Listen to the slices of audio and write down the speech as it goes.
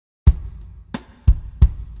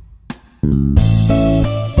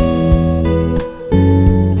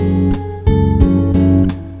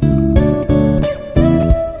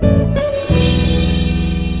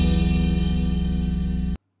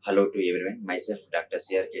Myself, Dr.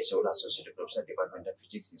 R Kesav, Associate Professor, Department of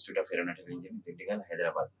Physics, Institute of Aeronautical Engineering, Dundigal,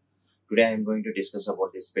 Hyderabad. Today I am going to discuss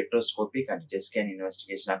about the spectroscopic and jet scan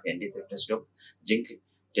investigation of Nd3 zinc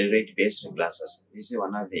tellurite based glasses. This is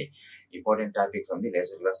one of the important topic from the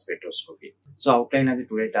laser glass spectroscopy. So outline of the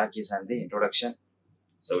today talk is on the introduction.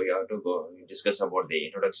 So we have to go discuss about the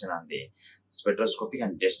introduction on the spectroscopic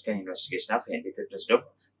and jet scan investigation of Nd3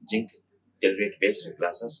 zinc tellurite based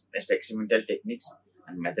glasses. Next, experimental techniques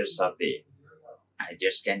and methods of the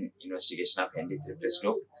jet scan investigation of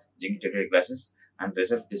Nd3 zinc tellurite glasses and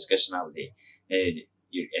result discussion of the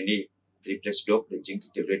Nd3 doped zinc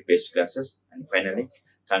tellurite based glasses, and finally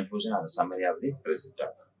conclusion or summary of the result.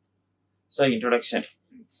 So introduction.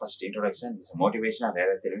 First introduction is motivation of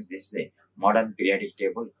rare earth elements. This is the modern periodic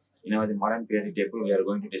table. In the modern periodic table, we are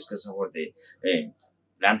going to discuss about the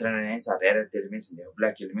lanthanide ions or rare earth elements in the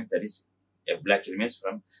black elements, that is black elements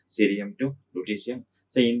from cerium to lutetium.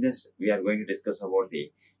 So in this, we are going to discuss about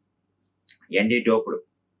the Nd doped,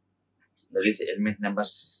 that is element number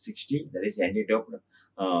 60, that is Nd doped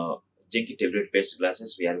zinc tellurite based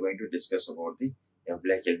glasses. We are going to discuss about the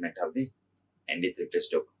black element of the Nd3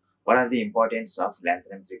 dope. What are the importance of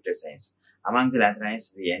lanthanum 3+ ions? Among the lanthanum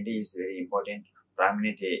ions, the Nd is very important,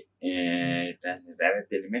 prominent rare earth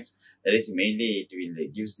elements. That is mainly it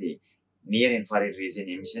will gives the near infrared region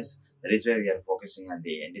emissions. That is why we are focusing on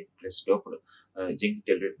the Nd3 doped zinc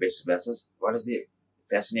tellurite based glasses. What is the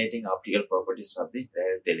fascinating optical properties of the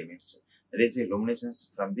rare earth elements? That is the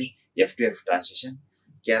luminescence from the F to F transition,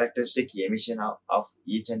 characteristic emission of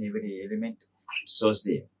each and every element. It shows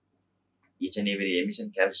the each and every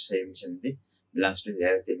emission, characteristic emission belongs to the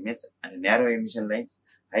rare earth elements, and narrow emission lines,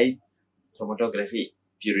 high chromatography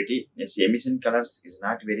purity. Yes, emission colors is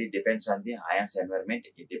not very depends on the ions environment.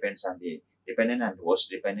 It depends on the dependent and host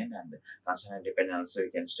dependent and consonant dependent also we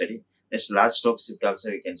can study. Next, large stroke shift also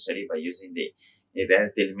we can study by using the rare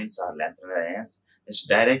earth elements or lanthanide ions. Next,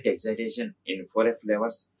 direct excitation in 4F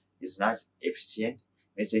levels is not efficient.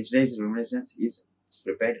 Next, incidence luminescence is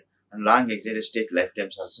prepared, and long excited state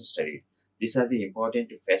lifetimes also studied. These are the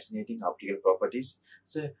important fascinating optical properties.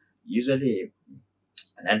 So usually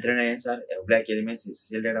lanthanide ions are black elements is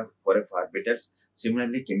shielded of 4F orbitals.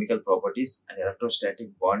 Similarly, chemical properties and electrostatic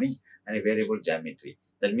bonding and variable geometry.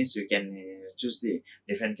 That means we can choose the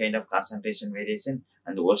different kind of concentration variation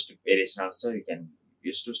and the host variation also we can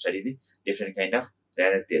use to study the different kind of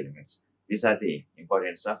rare earth elements. These are the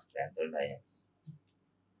importance of lanthanide ions.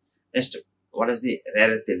 Next, what is the rare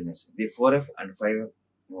earth elements? The 4F and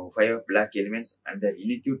 5F black elements and the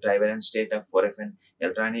unique trivalent state of 4F and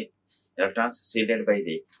electrons shielded by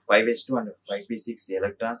the 5s2 and 5p6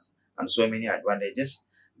 electrons, and so many advantages.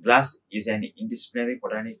 Glass is an interdisciplinary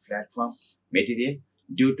photonic platform material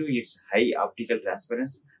due to its high optical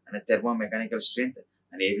transparency and thermomechanical strength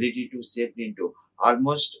and ability to shape into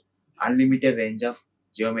almost unlimited range of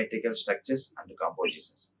geometrical structures and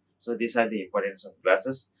compositions. So these are the importance of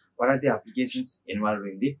glasses. What are the applications involved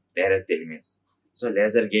in the rare earth elements? So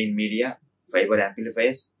laser gain media, fiber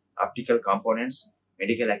amplifiers, optical components,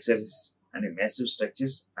 medical accessories, and massive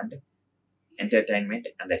structures and entertainment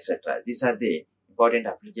and etc. These are the important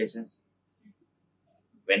applications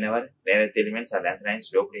whenever rare earth elements are lanthanide ions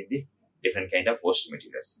doped in the different kind of host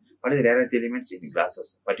materials. What are the rare earth elements in the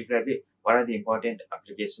glasses? Particularly, what are the important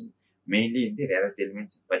applications mainly in the rare earth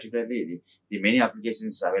elements? Particularly, the many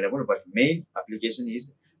applications available, but main application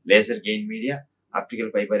is laser gain media,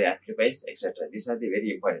 optical fiber amplifiers, etc. These are the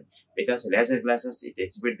very important because laser glasses it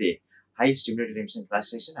exhibit the high stimulated emission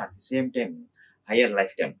cross section at the same time higher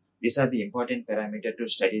lifetime. These are the important parameter to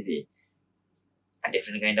study the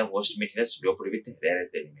different kind of host materials doped with rare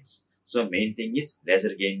earth elements. So main thing is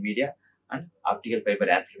laser gain media and optical fiber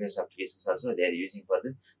amplifiers applications also they are using for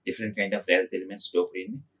the different kind of rare earth elements doped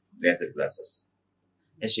in laser glasses.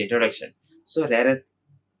 Next, introduction. So rare earth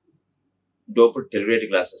doped tellurite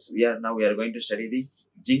glasses. We are going to study the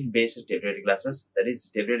zinc based tellurite glasses. That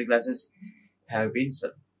is, tellurite glasses have been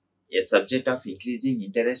a subject of increasing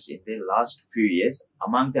interest in the last few years.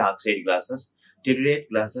 Among the oxide glasses, tellurite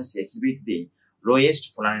glasses exhibit the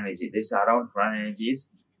lowest photon energy. This around photon energy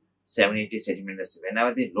is 780 centimeters.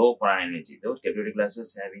 Whenever the low photon energy, though tellurite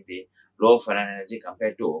glasses having the low photon energy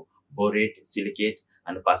compared to borate, silicate,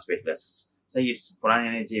 and phosphate glasses. So its photon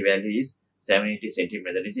energy value is 780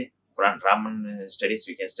 centimeters. That is a Raman studies,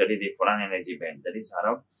 we can study the photon energy band, that is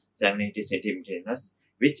around 780 centimeters,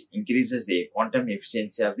 which increases the quantum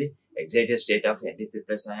efficiency of the excited state of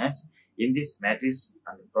Nd3 ions in this matrix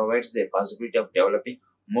and provides the possibility of developing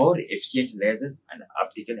more efficient lasers and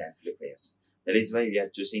optical amplifiers. That is why we are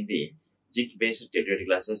choosing the zinc based tellurite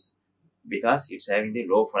glasses because it's having the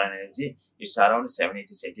low photon energy. It's around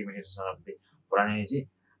 780 centimeters of the Photon energy.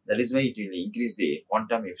 That is why it will increase the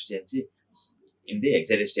quantum efficiency in the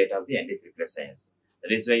excited state of the Nd3 plus ions.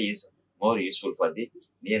 That is why it is more useful for the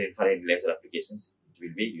near infrared laser applications. It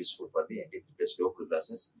will be useful for the Nd3 plus doped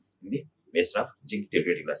glasses in the base of zinc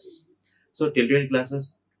tellurite glasses. So tellurite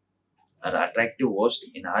glasses are attractive host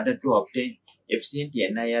in order to obtain efficient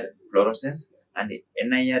NIR fluorescence and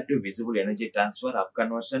NIR to visible energy transfer of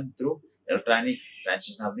conversion through electronic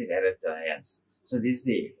transition of the rare earth ions. So this is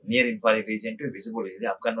the near infrared region to visible energy.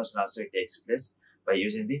 Up conversion also takes place by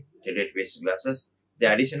using the tellurite based glasses.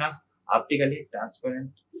 The addition of optically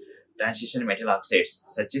transparent transition metal oxides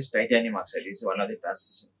such as titanium oxide. This is one of the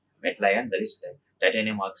transition metal ion, that is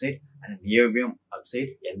titanium oxide, and niobium oxide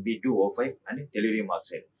Nb2O5 and tellurium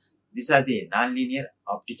oxide. These are the non-linear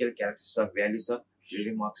optical characteristics of values of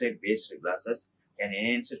tellurium oxide based glasses can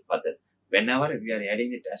enhance it further. Whenever we are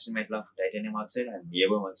adding the transition metal of titanium oxide and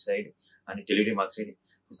niobium oxide and tellurium oxide,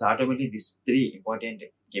 this automatically these three important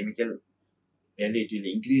chemical value, it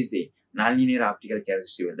will increase the non-linear optical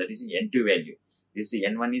characteristic, that is N2 value. This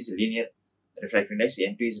N1 is linear refractive index,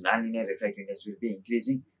 N2 is non-linear refractive index, will be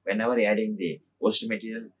increasing whenever adding the host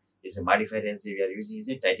material is a modifier as we are using is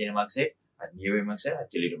a titanium oxide or niobium oxide or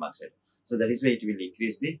tellurium oxide. So that is why it will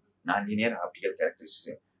increase the non-linear optical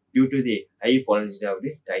characteristic due to the high polarity of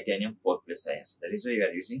the titanium 4+ ions. That is why we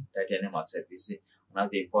are using titanium oxide. This is one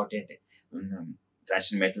of the important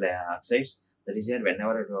transition metal oxides. That is here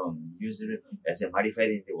whenever used as a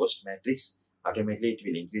modifier in the host matrix, automatically it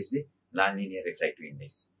will increase the non-linear refractive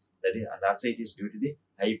index. That is, and also it is due to the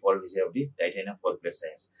high polarity of the titanium 4+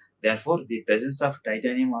 ions. Therefore, the presence of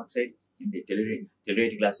titanium oxide in the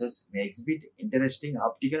tellurite glasses may exhibit interesting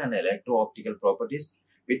optical and electro-optical properties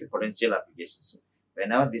with potential applications.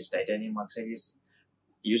 Whenever this titanium oxide is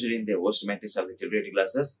used in the host matrix of the tellurite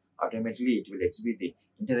glasses, automatically it will exhibit the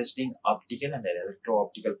interesting optical and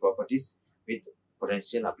electro-optical properties with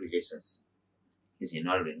potential applications is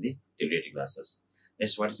involved in the tellurite glasses.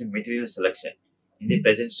 Next, what is the material selection? In the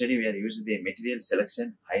present study, we are using the material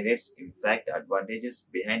selection highlights impact advantages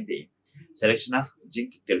behind the selection of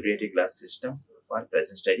zinc tellurite glass system for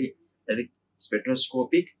present study. That is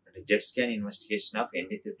spectroscopic and jet scan investigation of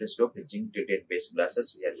Nd3 plus doped zinc tellurite based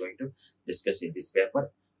glasses we are going to discuss in this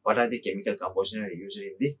paper. What are the chemical composition we are used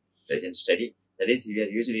in the present study? That is, we are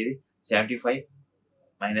usually 75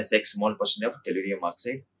 minus X mole percent of tellurium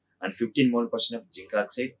oxide and 15 mole percent of zinc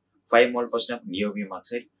oxide, 5 mole percent of niobium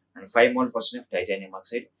oxide, and 5 mole percent of titanium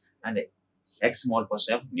oxide, and X mole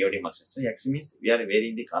percent of neodymium oxide. So X means we are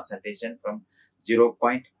varying the concentration from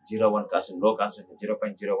 0.01 concentration, low concentration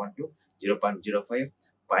 0.01 to 0.05,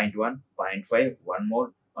 0.1, 0.5, 1 mole,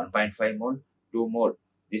 1.5 mole, 2 mole.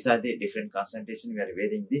 These are the different concentration we are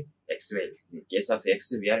varying the X value. In the case of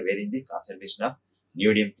X, we are varying the concentration of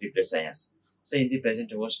neodymium 3+ ions. So in the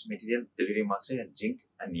present host material, tellurium oxide and zinc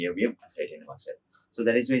and niobium and titanium oxide. So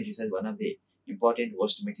that is why this is one of the important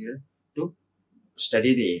host material to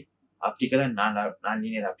study the optical and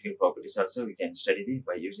non-linear optical properties. Also, we can study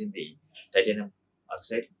by using the titanium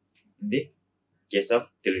oxide in the case of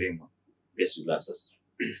tellurium based glasses.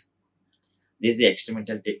 This is the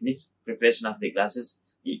experimental techniques. Preparation of the glasses.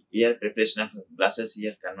 Here, preparation of glasses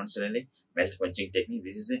here conventionally melt punching technique.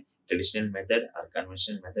 This is a traditional method or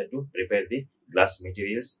conventional method to prepare the glass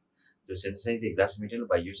materials, to synthesize the glass material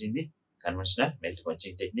by using the conventional melt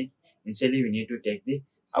punching technique. Initially, we need to take the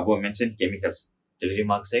above mentioned chemicals: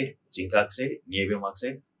 tellurium oxide, zinc oxide, niobium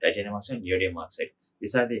oxide, titanium oxide, neodymium oxide.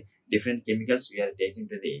 These are the different chemicals we are taking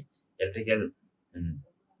to the electrical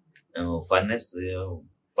furnace.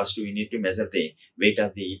 First, we need to measure the weight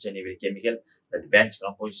of the each and every chemical. That batch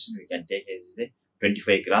composition we can take is the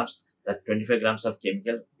 25 grams. That 25 grams of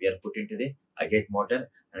chemical we are put into the agate mortar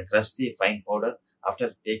and crush the fine powder.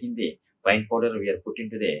 After taking the fine powder, we are put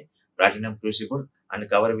into the platinum crucible and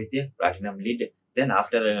cover with a platinum lid. Then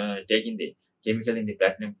after taking the chemical in the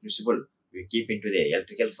platinum crucible, we keep into the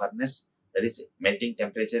electrical furnace. That is, melting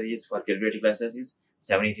temperature is for tellurite glasses is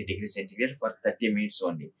 780 degrees centigrade for 30 minutes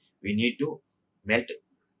only. We need to melt.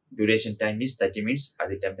 Duration time is 30 minutes at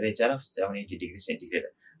the temperature of 780 degrees centigrade.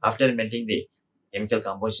 After melting the chemical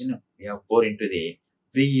composition, we have pour into the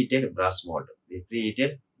preheated brass mold. The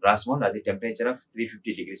preheated brass mold at the temperature of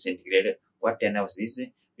 350 degrees centigrade for 10 hours. This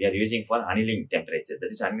we are using for annealing temperature. That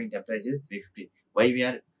is, annealing temperature 350. Why we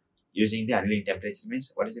are using the annealing temperature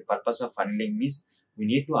means, what is the purpose of annealing means, we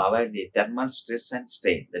need to avoid the thermal stress and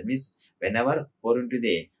strain. That means whenever pour into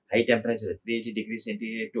the high temperature 380 degrees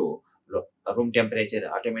centigrade to room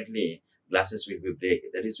temperature, automatically glasses will be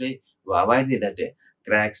break. That is why to avoid that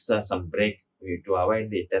cracks, some break, to avoid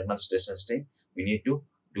the thermal stress and strain, we need to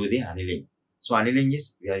do the annealing. So annealing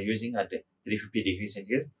is we are using at 350 degrees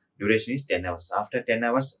centigrade duration is 10 hours. After 10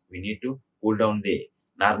 hours, we need to cool down the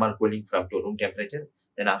normal cooling from to room temperature.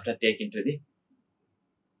 Then after take into the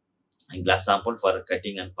glass sample for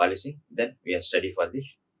cutting and polishing. Then we are study for the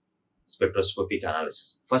spectroscopic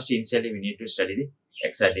analysis. First, initially, we need to study the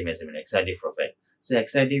XRD measurement, XRD profile. So,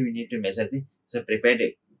 XRD, we need to measure the, so prepared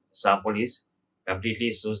sample is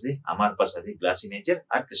completely shows the amorphous or the glassy nature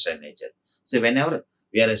or crystalline nature. So, whenever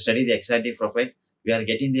we are studying the XRD profile, we are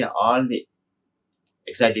getting the all the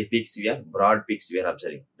XRD peaks, we are broad peaks we are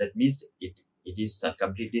observing. That means it is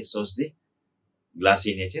completely shows the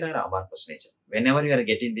glassy nature or amorphous nature. Whenever you are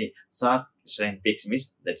getting the soft crystalline peaks,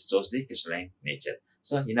 means that shows the crystalline nature.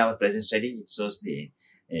 So in our present study, it shows the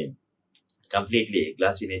completely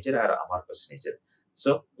glassy nature or amorphous nature.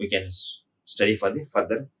 So we can study for the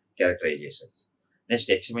further characterizations. Next,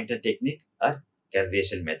 experimental technique or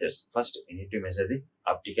calibration methods. First, we need to measure the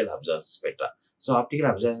optical absorption spectra. So optical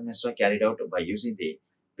absorption spectra carried out by using the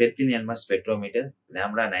Perkin-Elmer spectrometer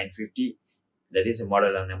lambda 950. That is a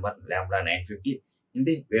model number lambda 950 in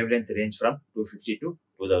the wavelength range from 250 to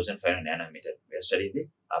 2500 nanometer. We are studying the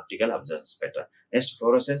optical absorption spectra. Next,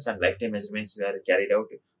 fluorescence and lifetime measurements were carried out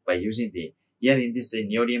by using the, here in this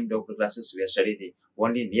neodymium doped classes, we are studying the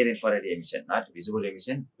only near infrared emission, not visible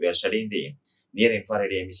emission. We are studying the near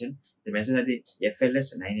infrared emission. The measure the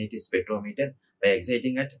FLS 980 spectrometer by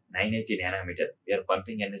exciting at 980 nanometer. We are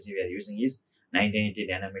pumping energy we are using is 980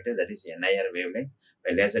 nanometer, that is NIR wavelength.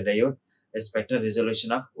 By laser diode, a spectral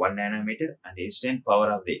resolution of 1 nanometer and instant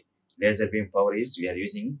power of the laser beam power is we are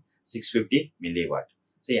using 650 milliwatt.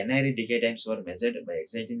 So NIR decay times were measured by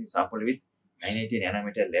exciting the sample with 980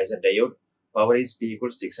 nanometer laser diode. Power is P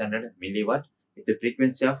equals 600 milliwatt with the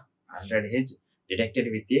frequency of 100 Hz detected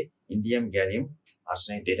with the indium gallium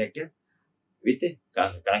arsenide detector with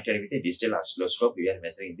connected with a digital oscilloscope. We are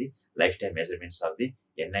measuring the lifetime measurements of the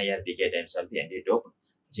NIR decay times of the ND doped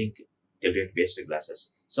zinc tellurite based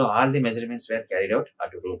glasses. So all the measurements were carried out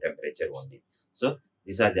at room temperature only. So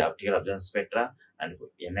these are the optical absorption spectra and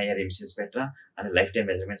NIR emission spectra, and lifetime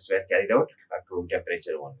measurements were carried out at room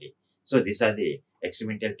temperature only. So these are the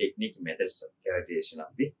experimental technique methods of characterization of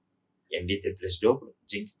the Nd3 plus doped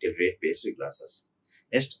zinc tellurite based glasses.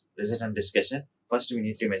 Next, result and discussion. First, we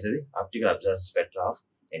need to measure the optical absorption spectra of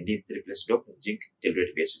Nd3 plus doped zinc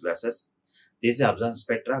tellurite based glasses. This is absorption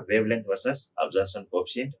spectra, wavelength versus absorption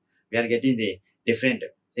coefficient. We are getting the different,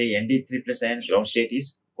 say Nd3 plus ion ground state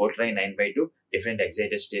is quartile 9/2, different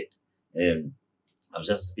excited state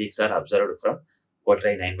absorption peaks are observed from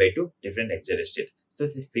quartile 9/2, different excited state. So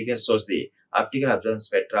the figure shows the optical absorption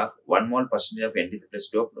spectra of 1 mole percentage of Nd3 plus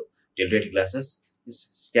doped tellurite glasses is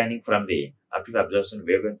scanning from the optical absorption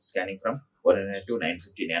wavelength scanning from 400 to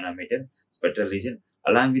 950 nanometer spectral region,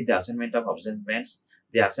 along with the assignment of absorption bands.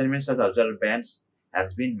 The assignments of the absorption bands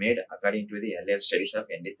has been made according to the earlier studies of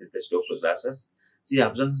Nd3 plus doped glasses. See, the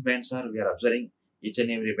absorption bands are, we are observing each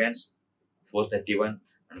and every bands 431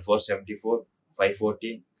 and 474,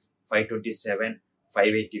 514, 527,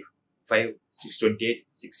 585, 628,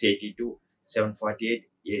 682, 748,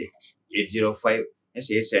 805, and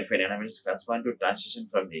 875 nanometers correspond to transition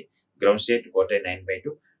from the ground state to quartile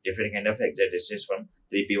 9/2. Different kind of excited states from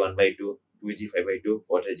 3p 1/2, 2g 5/2,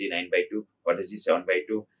 quarter g 9/2, quarter g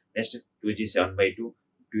 7/2. Next, 2g 7/2,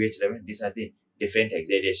 2h11. These are the different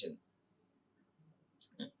excitation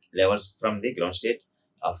levels from the ground state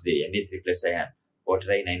of the Nd3 plus ion.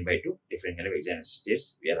 Quartile 9/2, different kind of excitation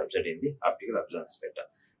states we are observed in the optical absorption spectra.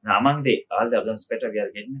 Now, among all the absorption spectra, we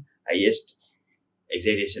are getting highest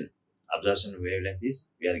excitation absorption wavelength is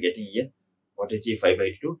we are getting here quarter g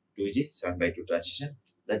 5/2, 2g 7/2 transition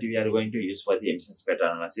that we are going to use for the emission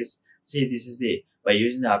spectra analysis. See, this is the, by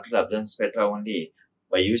using the optical absorption spectra only,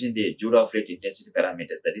 by using the Judah-Fleet intensity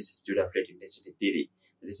parameters, that is Judah-Fleet intensity theory.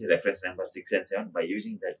 That is reference number 6 and 7. By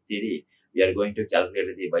using that theory, we are going to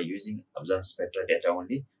calculate the, by using absorption spectra data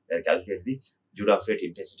only, we are calculate the Judah-Fleet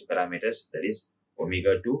intensity parameters, that is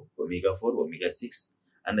omega 2, omega 4, omega 6,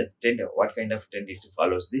 and the trend, what kind of trend it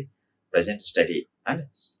follows the present study. And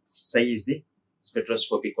psi is the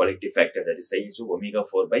spectroscopic quality factor, that is psi is omega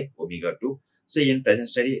 4 by omega 2. So in present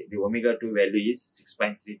study, the omega 2 value is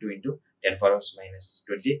 6.32 into 10 power of minus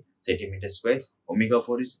 20 centimeter square. Omega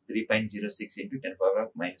 4 is 3.06 into 10 power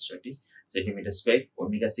of minus 20 centimeter square.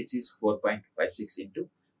 Omega 6 is 4.56 into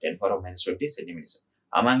 10 power of minus 20 centimeters.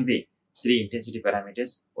 Among the three intensity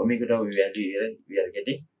parameters, omega 2 value we are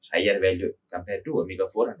getting higher value compared to omega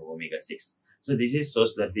 4 and omega 6. So this is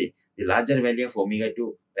shows that the larger value of omega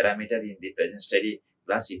 2 parameter in the present study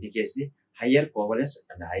class indicates the higher covalence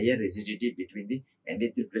and higher rigidity between the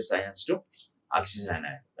Nd3 plus ions to oxygen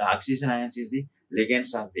ion. The oxygen ions is the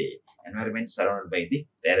ligands of the environment surrounded by the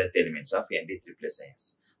rare earth elements of Nd3 plus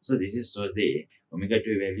ions. So this is shows the omega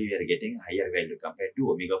 2 value we are getting higher value compared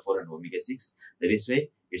to omega 4 and omega 6. That is why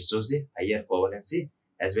it shows the higher covalency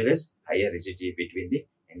as well as higher rigidity between the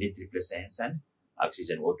Nd3 plus ions and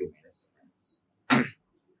oxygen O2 minus ions.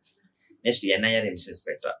 Next, NIR emission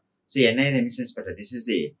spectra. So NIR emission spectra, this is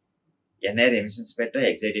the NIR emission spectra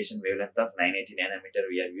excitation wavelength of 980 nanometer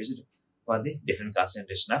we are used for the different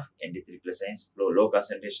concentration of Nd3 plus ions, low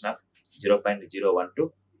concentration of 0.01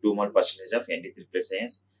 to 2 mole percentage of Nd3 plus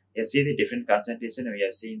ions. You see the different concentration, we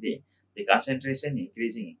are seeing the concentration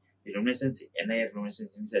increasing, the luminescence, NIR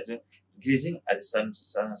luminescence increasing at the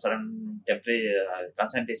certain temperature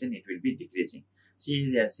concentration, it will be decreasing.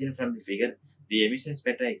 See, as seen from the figure, the emission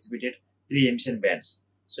spectra exhibited 3 emission bands.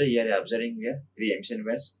 So here you are observing here 3 emission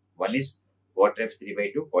bands. One is quarter F 3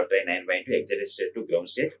 by 2, quarter I 9 by 2, excited state to ground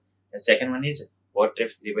state. The second one is quarter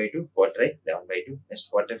F 3 by 2, quarter I 11 by 2,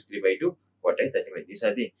 next quarter F 3 by 2, quarter I 30 by 2. These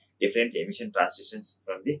are the different emission transitions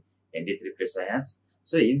from the Nd3 plus ions.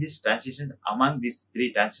 So in this transition, among these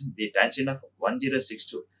 3 transitions, the transition of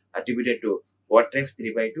 1062 attributed to quarter F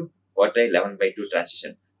 3 by 2, quarter I 11 by 2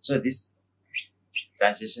 transition. So this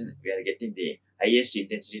transition, we are getting the highest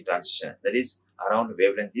intensity transition, that is around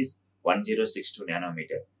wavelength is 1062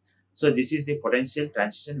 nanometer. So this is the potential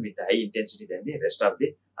transition with high intensity than the rest of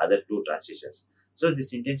the other 2 transitions. So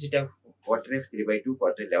this intensity of quarter F 3 by 2,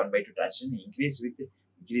 quarter 11 by 2 transition increase with the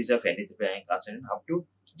increase of Nd3 ion concentration up to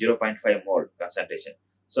 0.5 mole concentration.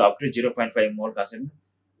 So up to 0.5 mole concentration,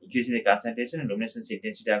 increasing the concentration and luminescence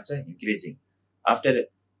intensity also increasing. After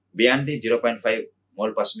beyond the 0.5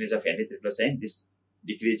 mole percentage of Nd3 plus ion, this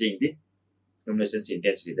decreasing the luminescence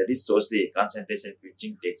intensity, that is shows the concentration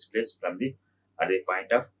switching takes place from the at the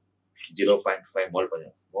point of 0.5 mole per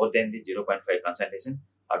unit. More than the 0.5 concentration,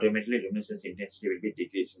 automatically luminescence intensity will be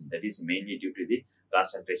decreasing. That is mainly due to the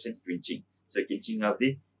concentration twinching. So twinching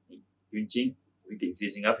with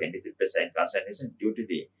increasing of Nd3 plus ion concentration due to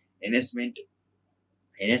the enhanced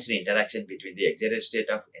interaction between the excited state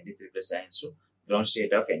of Nd3 plus ions to ground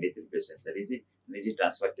state of Nd3 plus ions. That is the energy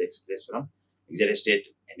transfer takes place from excited state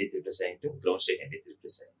Nd3 plus ion to ground state Nd3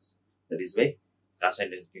 plus ions. That is why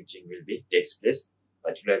concentration twinching will be takes place,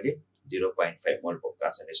 particularly 0.5 mole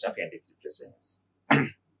concentration of Nd3 plus ions.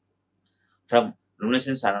 From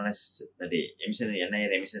luminescence analysis, the emission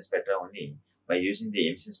NIR emission spectra only, by using the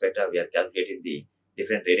emission spectra, we are calculating the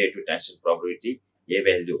different radiative transition probability, A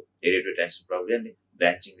value, radiative transition probability, and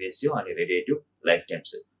branching ratio, and radiative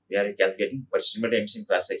lifetimes. We are calculating, but stimulated emission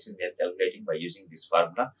cross section we are calculating by using this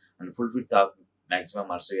formula, and full width of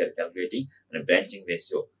maximum also we are calculating, and branching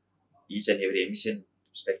ratio. Each and every emission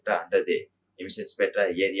spectra under the emission spectra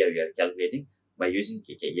area we are calculating by using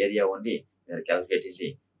area only, we are calculating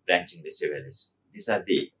the branching ratio values. These are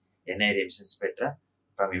the NIR emission spectra.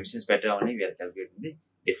 From emission spectra only, we are calculating the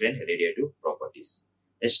different radiative properties.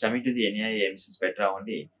 Next, coming to the NIR emission spectra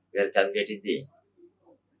only, we are calculating the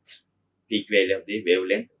peak value of the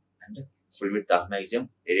wavelength and full width of maximum,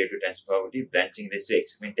 radiative transition probability, branching ratio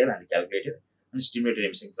experimental and calculated, and stimulated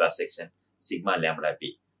emission cross section sigma lambda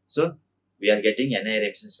p. So we are getting NIR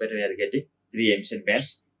emission spectra, we are getting 3 emission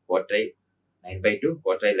bands, quarter I 9 by 2,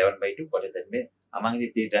 quarter I 11 by 2, quarter I 30 by 2. Among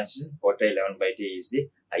the 3 transitions, quarter I 11 by 2 is the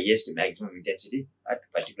highest maximum intensity at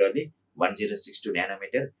particularly 1062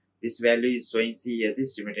 nanometer. This value is showing, see here the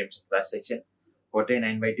stimulated emission cross section. Quarter I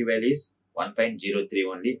 9 by 2 value is 1.03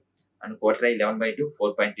 only, and quarter I 11 by 2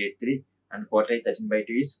 4.83, and quarter I 13 by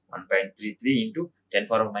 2 is 1.33 into 10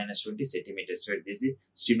 power of minus 20 centimeters. So this is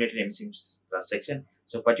stimulated emission cross section.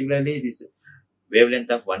 So particularly this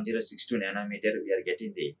wavelength of 1062 nanometer, we are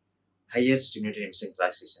getting the higher stimulated emission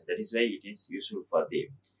cross section. That is why it is useful for the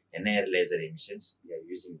NIR laser emissions. We are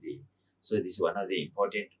using so this is one of the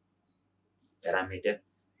important parameter,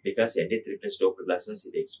 because Nd3 plus doped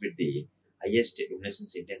glasses it exhibit the highest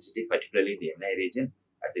luminescence intensity, particularly the NIR region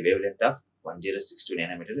at the wavelength of 1062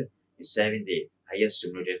 nanometer. It's having the highest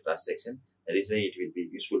stimulated cross section. That is why it will be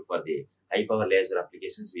useful for the high power laser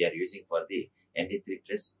applications we are using for the Nd3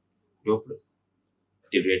 plus doped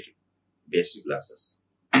tellurite based glasses.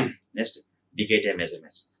 Next, decay time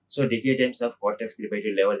measurements. So decay times of quarter F 3 by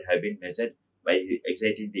 2 level have been measured by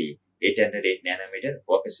exciting the 808 nanometer,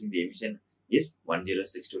 focusing the emission is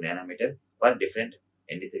 1062 nanometer for different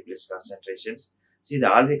Nd3 plus concentrations. See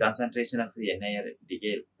all the concentration of the NIR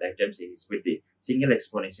decay lifetimes exhibit the single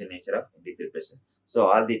exponential nature of Nd3 plus. So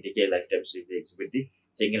all the decay lifetimes will exhibit the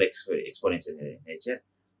single exponential nature.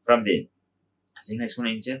 From the single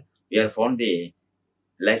exponential, we have found the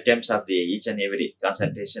lifetimes of the each and every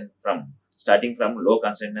concentration from starting from low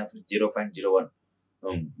concentration of 0.01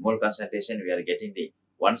 mole concentration, we are getting the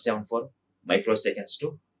 174 microseconds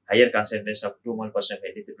to higher concentration of 2 mole percent of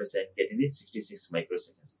Nd3 plus ion get in the 66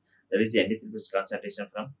 microseconds. That is the Nd3 plus concentration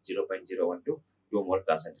from 0.01 to 2 mole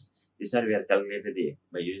concentration. This are we are calculated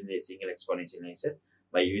by using the single exponential answer.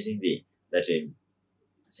 By using the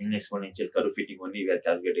single exponential curve fitting only, we are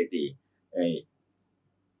calculating the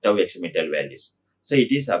tau experimental values. So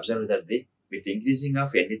it is observed that with increasing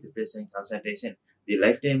of Nd3+ concentration, the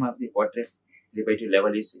lifetime of the quarter 3/2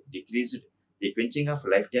 level is decreased. The quenching of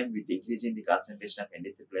lifetime with increasing the concentration of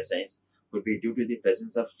Nd3+ ions could be due to the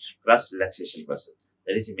presence of cross relaxation process.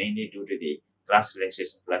 That is mainly due to the cross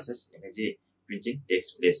relaxation process. Energy quenching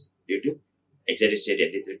takes place due to excited state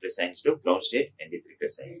Nd3+ ions to ground state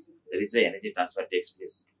Nd3+ ions. That is why energy transfer takes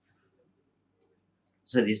place.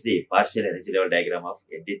 So this is the partial energy level diagram of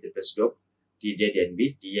Nd3+ dope,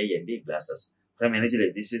 TZNB, TIND glasses. From energy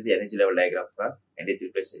level, this is the energy level diagram for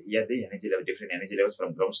Nd3+. Here the energy level, different energy levels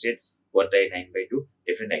from ground state, quartile 9/2,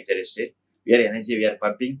 different excited state. Where energy we are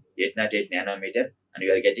pumping 808 nanometer, and we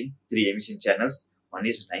are getting 3 emission channels. One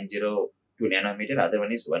is 902 nanometer, other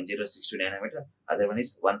one is 1062 nanometer, other one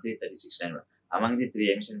is 1336 nanometer. Among the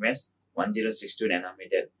 3 emission bands, 1062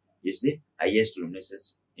 nanometer is the highest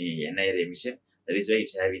luminescence NIR emission. That is why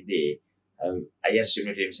it's having the higher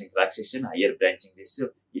stimulated emission cross section, higher branching ratio.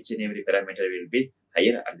 Each and every parameter will be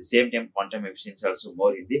higher. At the same time, quantum efficiency also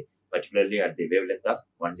more in the, particularly at the wavelength of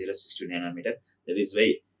 1062 nanometer. That is why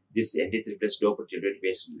this Nd3+ dope tellurite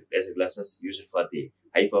based laser glasses used for the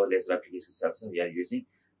high power laser applications also we are using.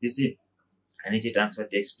 This energy transfer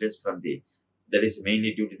takes place from that is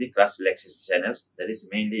mainly due to the cross relaxation channels. That is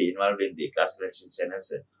mainly involved in the cross relaxation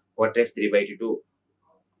channels. Quartile 3/2 to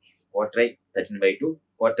quartile 13/2,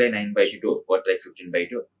 quartile 9/2, quartile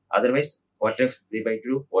 15/2. Otherwise, quartile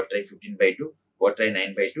 3/2, quartile 15/2, quartile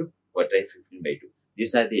 9/2, quartile 15/2.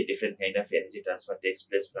 These are the different kind of energy transfer takes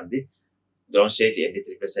place from the ground state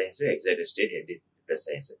Nd3+ ions to excited state Nd3+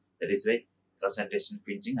 ions. That is why concentration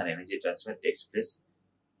pinching and energy transfer takes place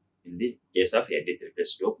in the case of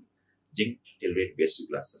Nd3+ dope zinc tellurite based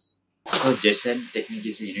glasses. So Jetson technique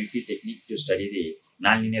is a unique technique to study the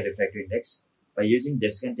nonlinear refractive index. By using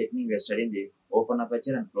Jetson technique, we are studying the open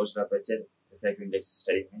aperture and closed aperture refractive index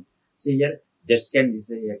studying. See here, Jetson is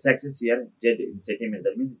the x-axis here, Z in centimeter.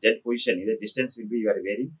 That means Z position, the distance will be you are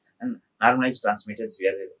varying, and normalized transmitters we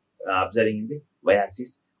are observing in the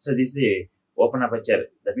y-axis. So this is a open aperture.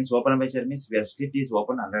 That means open aperture means where slit is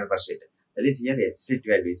open 100%. That is here slit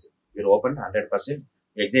value is we are open 100%.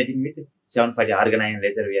 Exciting with 740 argon ion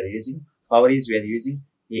laser we are using. Power is we are using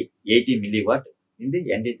 80 milliwatt. In the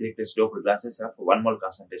Nd3+ dope glasses of 1 mole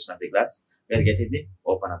concentration of the glass, we are getting the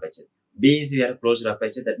open aperture. B is we are closed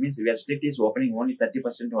aperture. That means where slit is opening only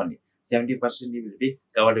 30% only. 70% will be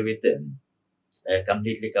covered with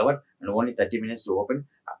completely covered, and only 30 minutes to open.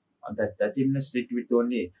 On that 30 minutes slit with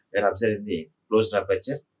only we are observing the closed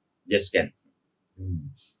aperture Jetson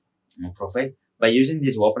profile. By using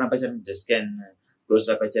this open aperture and Jetson closed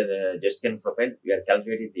aperture Jetson profile, we are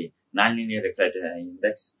calculating the nonlinear refractive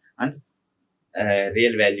index and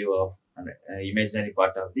real value of imaginary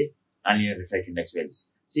part of the nonlinear refractive index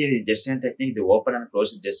values. See the Jetson technique, the open and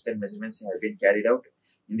closed Jetson measurements have been carried out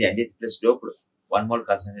in the Nd3+ dope 1 mole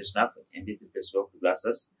concentration of Nd3+ dope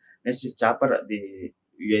glasses. Next chopper, we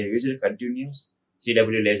usually continuous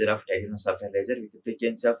CW laser of titanium sapphire laser with the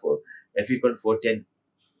frequency of f equal 410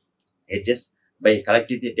 Hz. By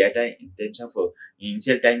collecting the data in terms of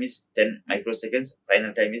initial time is 10 microseconds,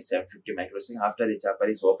 final time is 750 microseconds. After the chopper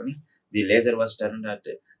is opening, the laser was turned at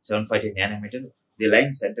 740 nanometer. The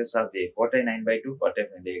line centers of the quartile 9/2, quartile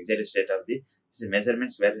and the excited state of the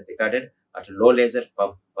measurements were recorded at low laser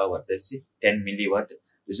pump power, that's 10 milliwatt,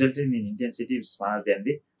 resulting in intensity smaller than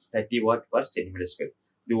the 30 watt per centimeter square.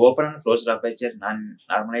 The open and closed aperture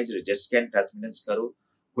normalized Jetson transmittance curve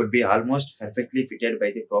could be almost perfectly fitted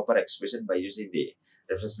by the proper expression by using the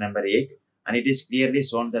reference number 8, and it is clearly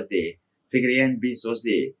shown that the figure A and B shows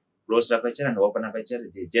the closed aperture and open aperture.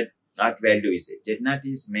 The Z0 value is Z0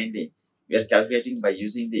 is mainly we are calculating by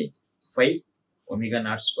using the phi omega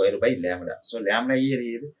naught square by lambda. So lambda here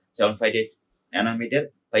is 758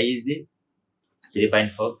 nanometer, phi is the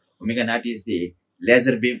 3.4, omega naught is the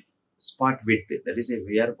laser beam spot width. That is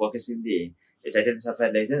we are focusing the titanium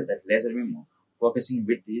sapphire laser. That laser beam focusing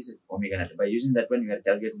width is omega naught. By using that one, we are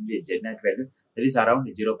calculating the Z0 value. That is around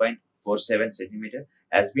 0.47 centimeter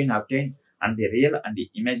has been obtained, and the real and the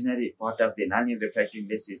imaginary part of the nonlinear refractive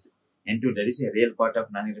index is N2. That is a real part of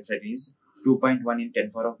nonlinear refractive is 2.1 in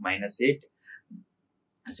 10⁻⁻8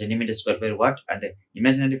 centimeter square per watt, and the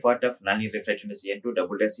imaginary part of nonlinear refractive index N2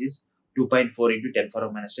 double dash is 2.4 into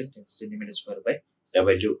 10⁻⁻8 centimeter square by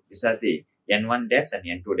W. These are the N1 dash and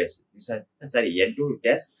N2 dash. These are N2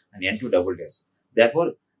 dash and N2 double dash.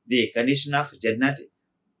 Therefore, The condition of Z0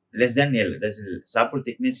 less than L, that sample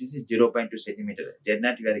thickness is 0.2 centimeter.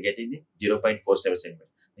 Z0 you are getting the 0.47 centimeter.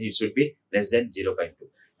 It should be less than 0.2.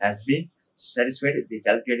 Has been satisfied the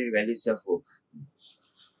calculated values of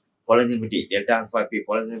polygenity, delta alpha p,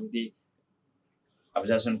 polygenity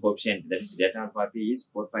absorption coefficient, that is delta alpha p is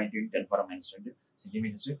 4.2 into 10 power minus 20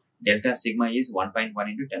 centimeters square. Delta sigma is 1.1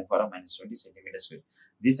 into 10 power minus 20 centimeters square.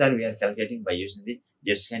 These are we are calculating by using the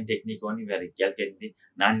jet scan technique only. We are calculating the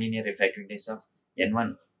non-linear refractive index of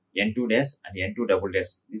N1, N2 dash and N2 double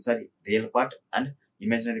dash. These are real part and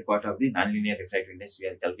imaginary part of the non-linear refractive index we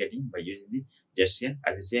are calculating by using the jet scan.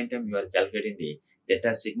 At the same time, you are calculating the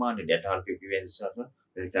delta sigma and delta alpha p values also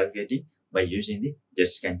we are calculating by using the jet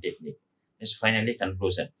scan technique. Next, finally,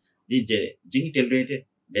 conclusion. The zinc tellurite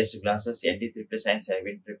based glasses Nd3 science have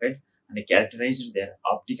been prepared and characterized their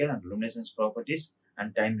optical and luminescence properties,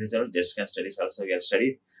 and time resolved jet scan studies also we have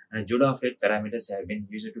studied, and judo fluid parameters have been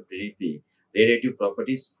used to predict the radiative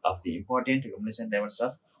properties of the important luminescent levels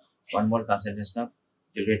of 1 mole concentration of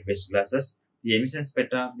tellurite based glasses. The emission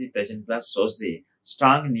spectra of the present glass shows the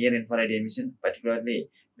strong near infrared emission, particularly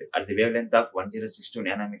at the wavelength of 1062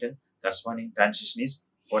 nanometer. Corresponding transition is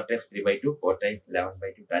port F 3 by 2, port I 11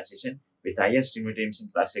 by 2 transition with highest stimulated emission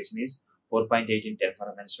cross section is 4.8 in 10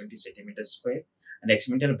 power minus 20 centimeters square, and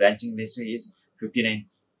experimental branching ratio is 59%.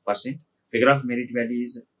 Figure of merit value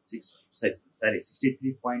is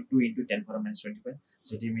 63.2 into 10 power minus 25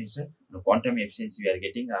 centimeters. And quantum efficiency we are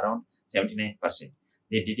getting around 79%.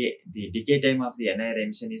 The decay time of the IARE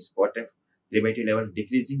emission is port F 3 by 2 level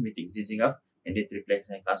decreasing with increasing of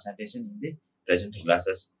Nd3 concentration in the present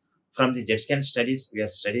glasses. From the jet scan studies, we are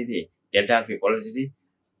studying the delta alpha polarity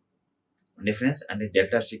difference and the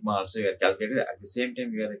delta sigma also we are calculated. At the same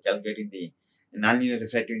time, we are calculating the nonlinear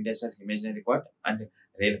refractive index of imaginary part and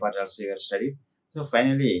real part also we are studied. So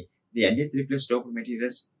finally, the Nd3 plus doped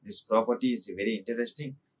materials, this property is very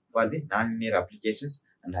interesting for the nonlinear applications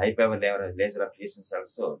and high power laser applications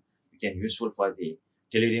also. We can useful for the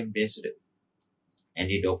tellurium based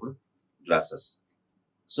Nd doped glasses.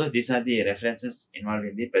 So these are the references involved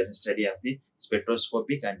in the present study of the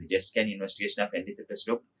spectroscopic and jet scan investigation of Nd3 plus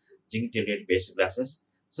doped zinc tellurite based glasses.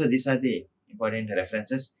 So these are the important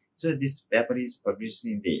references. So this paper is published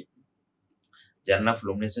in the Journal of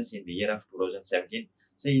Luminescence in the year of 2017.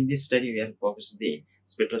 So in this study, we are focused on the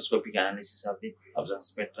spectroscopic analysis of the absorption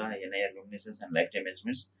spectra, NIR luminescence and lifetime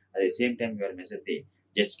measurements. At the same time, we are measuring the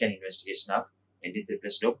jet scan investigation of Nd3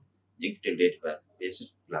 plus doped zinc tellurite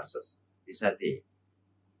based glasses. These are the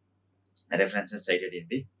references cited in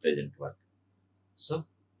the present work. So,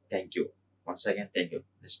 thank you. Once again, thank you.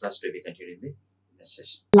 This class will be continued in the next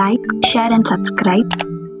session. Like, share and subscribe.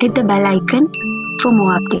 Hit the bell icon for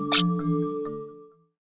more updates.